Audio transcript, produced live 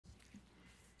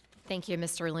Thank you,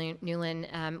 Mr. Newland.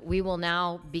 We will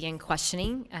now begin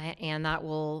questioning, and that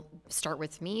will start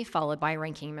with me, followed by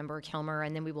Ranking Member Kilmer,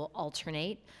 and then we will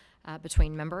alternate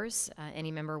between members.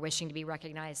 Any member wishing to be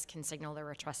recognized can signal their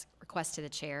request to the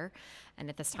chair. And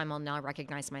at this time, I'll now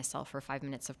recognize myself for 5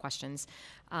 minutes of questions.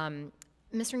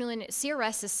 Mr. Newland,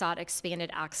 CRS has sought expanded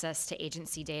access to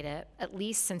agency data at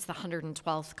least since the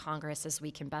 112th Congress, as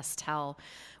we can best tell,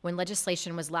 when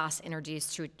legislation was last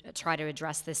introduced to try to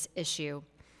address this issue.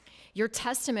 Your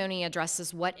testimony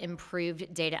addresses what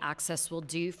improved data access will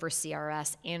do for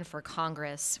CRS and for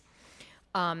Congress.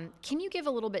 Can you give a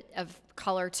little bit of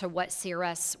color to what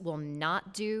CRS will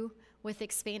not do with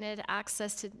expanded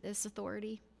access to this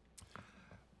authority?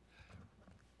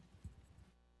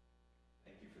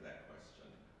 Thank you for that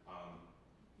question.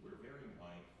 We're very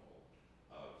mindful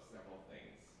of several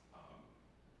things.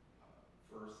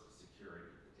 First,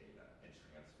 security of the data and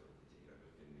transfer of the data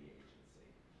within the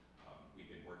agency. We've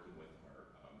been working with our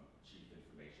chief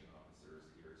information officers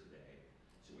here today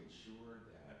to ensure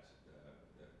that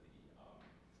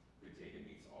the data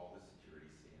meets all the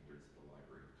security standards of the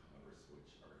Library of Congress,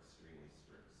 which are extremely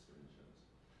stringent.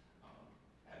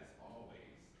 As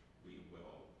always, we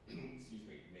will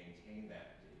maintain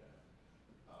that data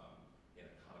in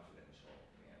a confidential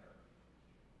manner.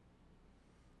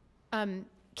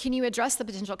 Can you address the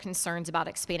potential concerns about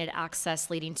expanded access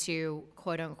leading to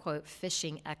quote-unquote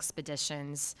fishing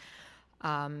expeditions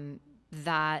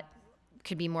that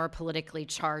could be more politically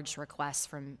charged requests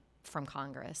from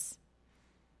Congress?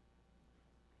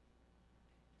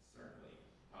 Certainly.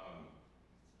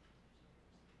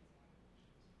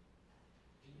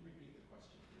 Can you repeat the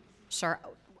question, please? Sure.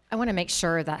 I want to make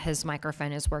sure that his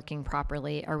microphone is working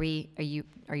properly. Are you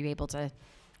able to?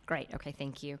 Great. Okay.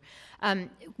 Thank you.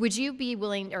 Would you be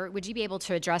willing, or would you be able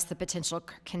to address the potential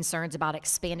concerns about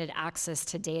expanded access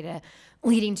to data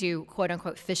leading to quote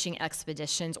unquote fishing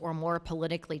expeditions or more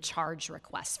politically charged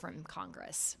requests from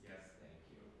Congress? Yes, thank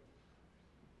you.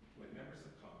 When members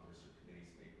of Congress or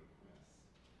committees make requests,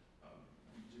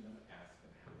 we do not ask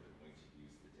them how they're going to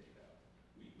use the data.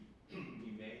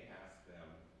 We may ask them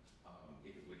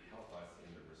if it would help us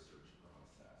in the research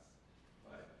process,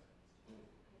 but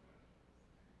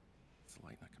is the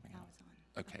light not coming on?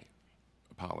 Okay,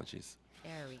 apologies.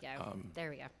 There we go. There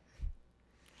we go.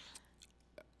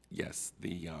 Yes,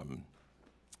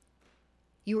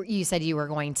 You said you were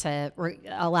going to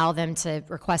allow them to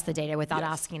request the data without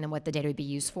asking them what the data would be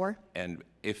used for? And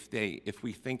if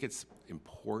we think it's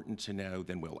important to know,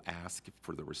 then we'll ask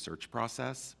for the research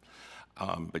process.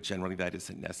 But generally that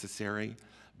isn't necessary.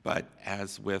 But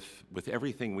as with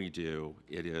everything we do,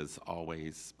 it is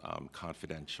always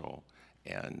confidential,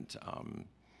 and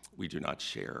we do not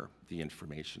share the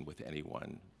information with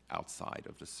anyone outside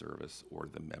of the service or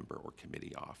the member or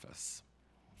committee office.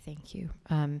 Thank you.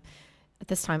 At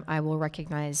this time, I will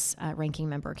recognize Ranking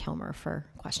Member Kilmer for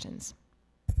questions.